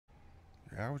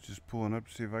Yeah, I was just pulling up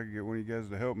to see if I could get one of you guys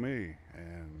to help me,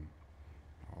 and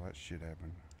all that shit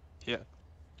happened. Yeah.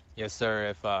 Yes, sir.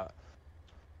 If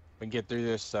we can get through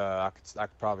this, I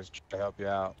could probably try to help you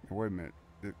out. Wait a minute.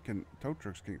 Tow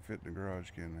trucks can't fit in the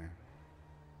garage, can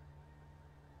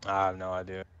they? I have no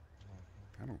idea.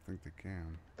 I don't think they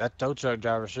can. That tow truck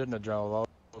driver shouldn't have drove off,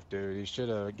 dude. He should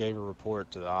have gave a report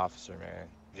to the officer, man.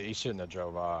 He shouldn't have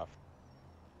drove off.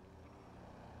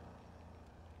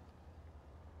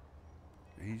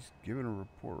 He's giving a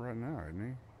report right now, isn't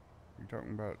he? You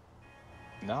talking about?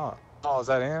 No. Oh, is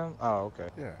that him? Oh, okay.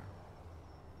 Yeah.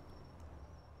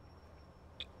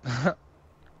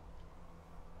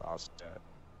 Oh,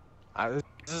 shit.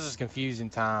 This is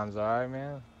confusing times, all right,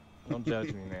 man. Don't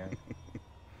judge me, man.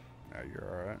 Nah, you're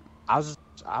all right. I was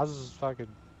just fucking.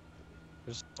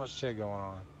 There's so much shit going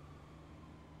on.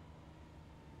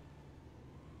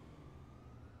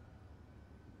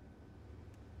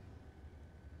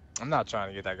 I'm not trying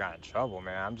to get that guy in trouble,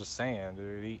 man. I'm just saying,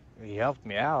 dude. He helped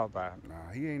me out, but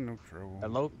Nah, he ain't no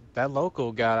trouble. that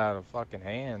local got out of fucking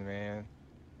hand, man.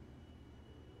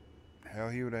 Hell,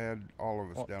 he would have had all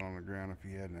of us Well, down on the ground if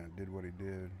he hadn't did what he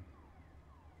did.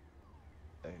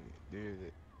 hey,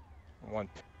 dude, one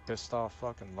pissed off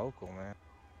fucking local, man.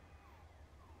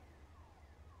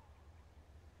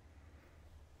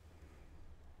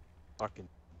 Fucking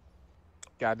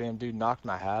goddamn dude knocked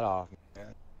my hat off, man.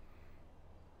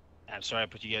 I'm sorry I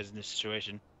put you guys in this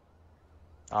situation.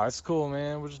 Oh, it's cool,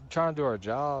 man. We're just trying to do our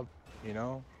job, you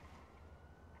know?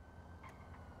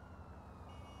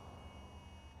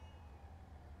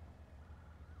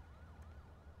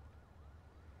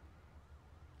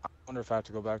 I wonder if I have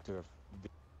to go back to the...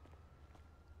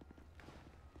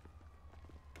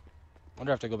 I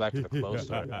wonder if I have to go back to the clothes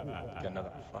store. Get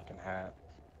another fucking hat.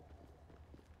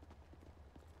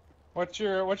 What's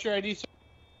your ID, sir?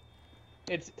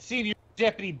 It's Senior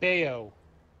Deputy Bayo,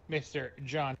 Mr.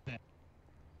 Johnson.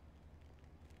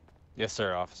 Yes,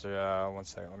 sir, officer. One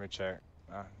second. Let me check.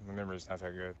 My memory's not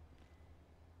that good.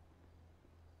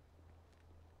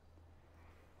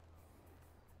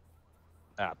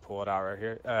 Pull it out right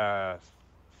here.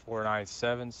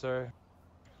 497, sir.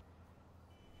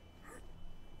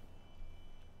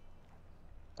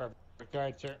 Perfect. All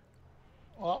right, sir.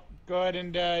 Well, go ahead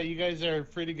and you guys are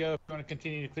free to go if you want to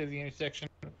continue to clear the intersection.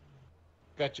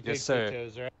 Got your big Yes, sir.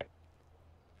 photos, all right?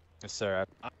 Yes, sir.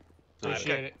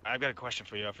 Appreciate it. I've got a question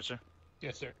for you, officer.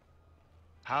 Yes, sir.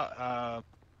 How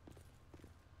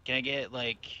can I get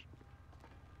like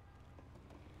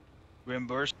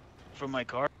reimbursed for my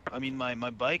car? I mean my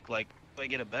bike. Like if I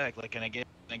get it back, like can I get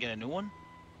a new one?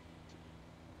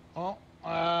 Well,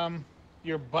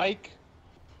 your bike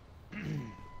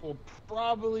will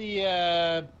probably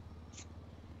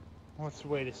what's the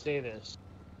way to say this?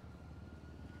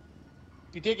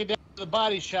 If you take it down to the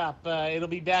body shop, it'll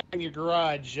be back in your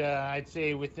garage. I'd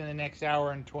say within the next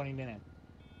hour and 20 minutes.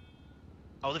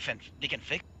 Oh, they can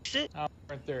fix it. Hour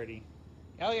and 30.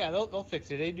 Oh yeah, they'll fix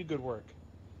it. They do good work.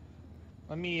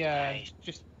 Let me Nice.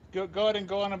 just go ahead and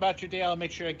go on about your day. I'll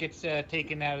make sure it gets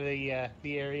taken out of the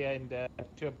area and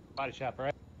to a body shop. All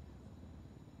right.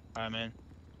 All right, man.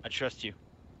 I trust you.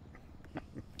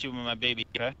 You my baby.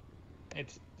 Okay.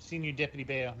 It's Senior Deputy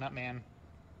Bayo, not man.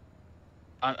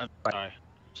 I'm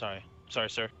sorry,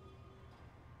 sir.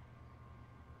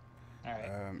 All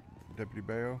right. Deputy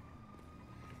Bayo,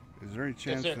 is there any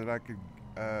chance sir. that I could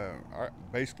I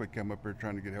basically come up here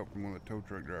trying to get help from one of the tow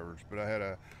truck drivers, but I had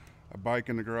a bike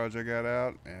in the garage I got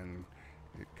out, and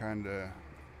it kind of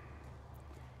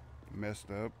messed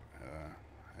up,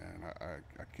 and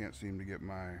I can't seem to get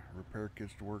my repair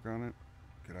kits to work on it.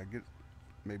 Could I get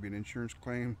maybe an insurance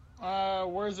claim?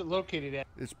 Where is it located at?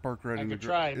 It's parked right I in the could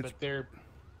try, garage. but they're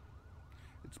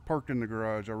It's parked in the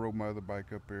garage. I rode my other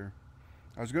bike up here.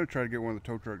 I was going to try to get one of the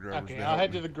tow truck drivers okay. to I'll help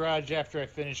head me. to the garage after I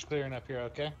finish clearing up here.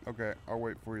 Okay. Okay, I'll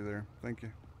wait for you there. Thank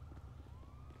you.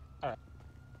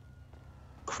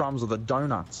 Crumbs of the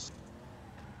donuts.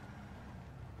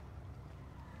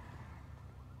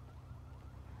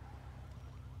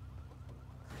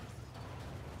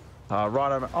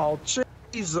 Right over. Oh, jeez.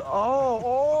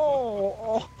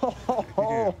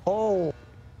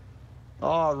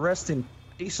 Oh, rest in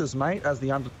pieces, mate, as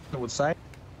the Undertaker would say.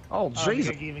 Oh, Jesus. I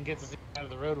think he even gets us out of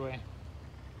the roadway.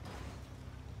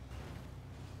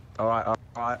 All right,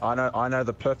 I know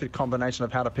the perfect combination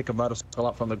of how to pick a motorcycle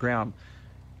up from the ground.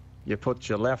 You put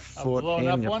your left foot blown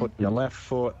up in, you one? put your left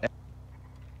foot out.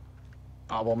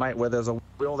 Oh, well, mate, where there's a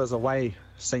will, there's a way,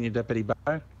 Senior Deputy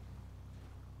Bow.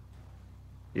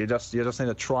 You just need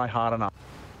to try hard enough.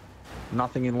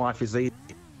 Nothing in life is easy.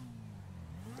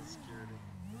 Security.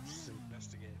 Just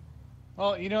investigate.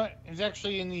 Well, you know what? It's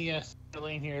actually in the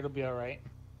lane here. It'll be all right.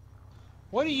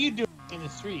 What are you doing in the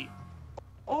street?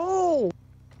 Oh!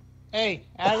 Hey,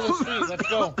 out of the street. Let's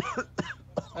go.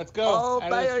 Let's go. Oh, out of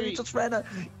the Mayo, street.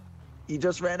 you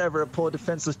just ran over a poor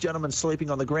defenseless gentleman sleeping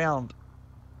on the ground.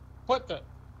 What the?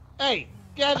 Hey,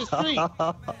 get out of the street.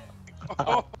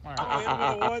 Oh,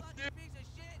 Alright.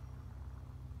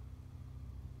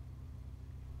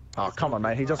 Oh, come on,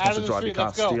 mate. He just Out wants of to the drive. You street, can't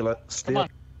let's go. steal it. Come Steal on.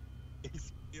 it.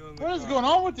 he's stealing the What is car. going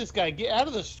on with this guy? Get out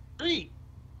of the street.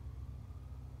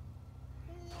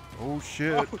 Oh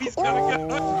shit! Oh, he's gonna go.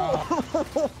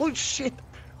 Oh, Oh, shit.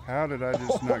 how did I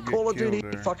just not get Call of killed Duty,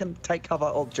 there? fucking take cover.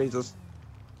 Oh, Jesus.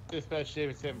 Dispatch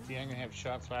David 17. I'm gonna have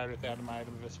shots fired without an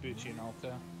item of Vespucci and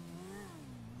Alta.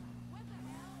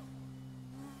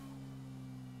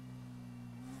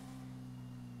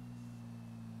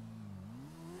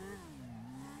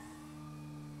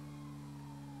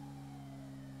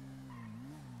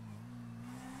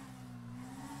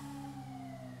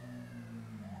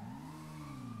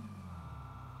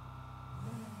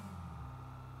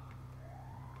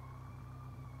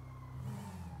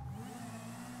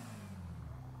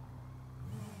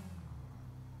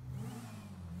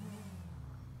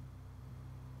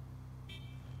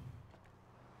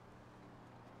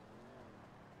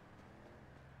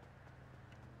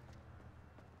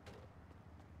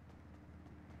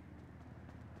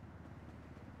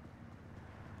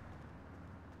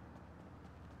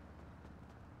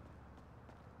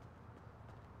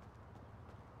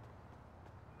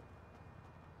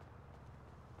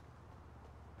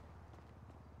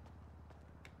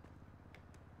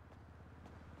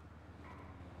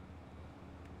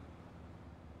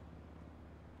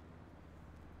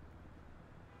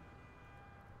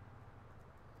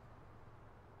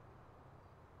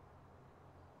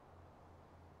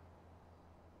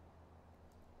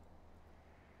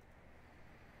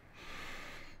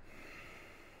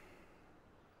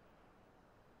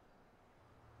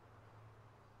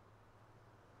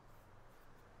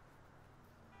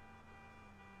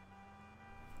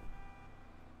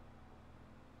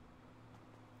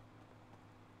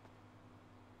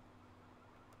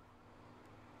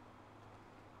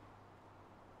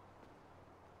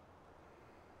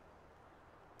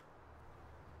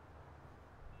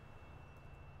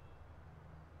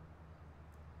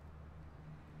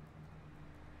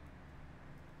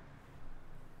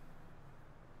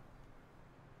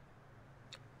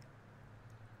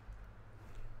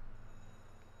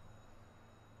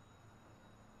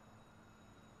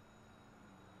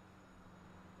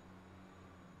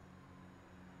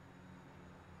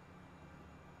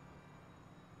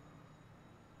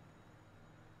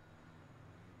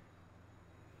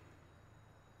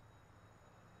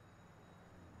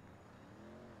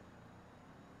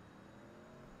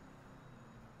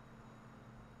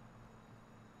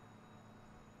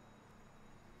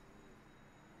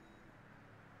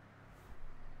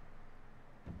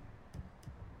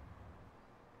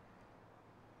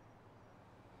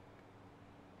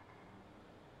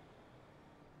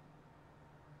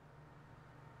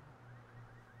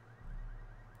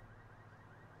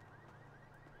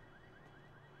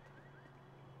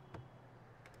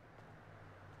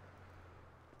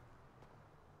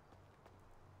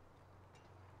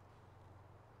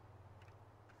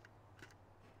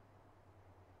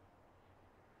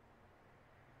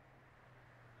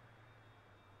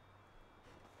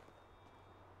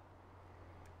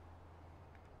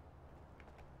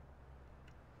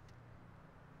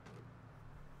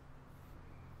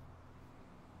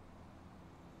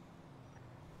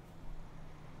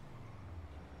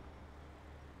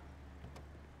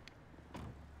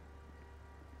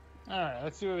 Alright,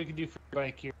 let's see what we can do for the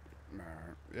bike here.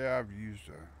 Yeah, I've used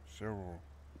several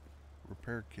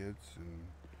repair kits, and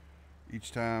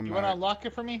each time You want to unlock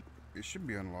it for me? it should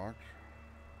be unlocked.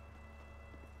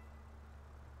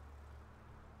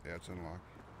 Yeah, it's unlocked.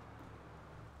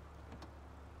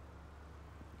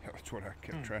 Yeah, that's what I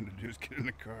kept trying to do, is get in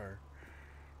the car.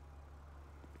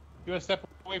 You want to step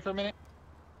away for a minute?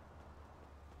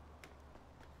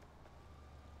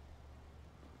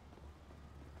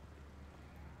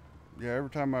 Yeah, every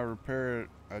time I repair it,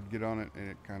 I'd get on it, and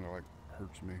it kind of like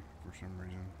hurts me for some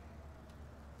reason.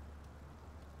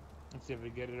 Let's see if we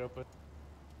get it open.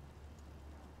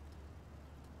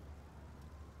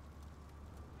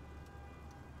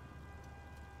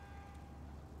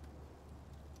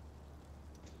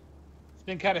 It's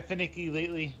been kind of finicky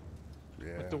lately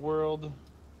Yeah. with the world.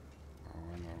 Oh,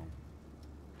 I know.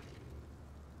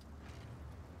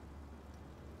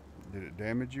 Did it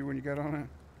damage you when you got on it?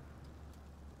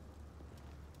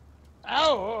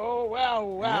 Ow! Oh, wow!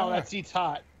 Wow! Yeah. That seat's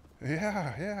hot.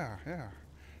 Yeah.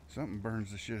 Something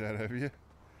burns the shit out of you.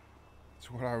 That's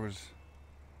what I was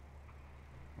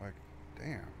like,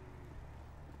 damn.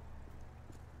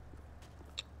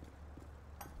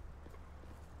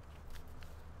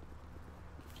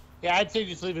 Yeah, I'd say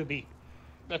just leave it be.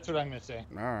 That's what I'm gonna say.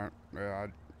 All right. Yeah,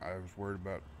 I was worried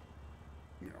about,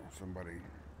 somebody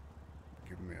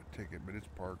giving me a ticket, but it's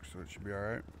parked, so it should be all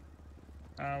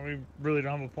right. We really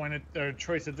don't have a point or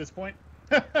choice at this point.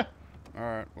 All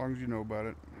right, as long as you know about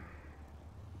it.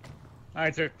 All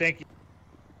right, sir. Thank you.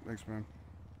 Thanks, man.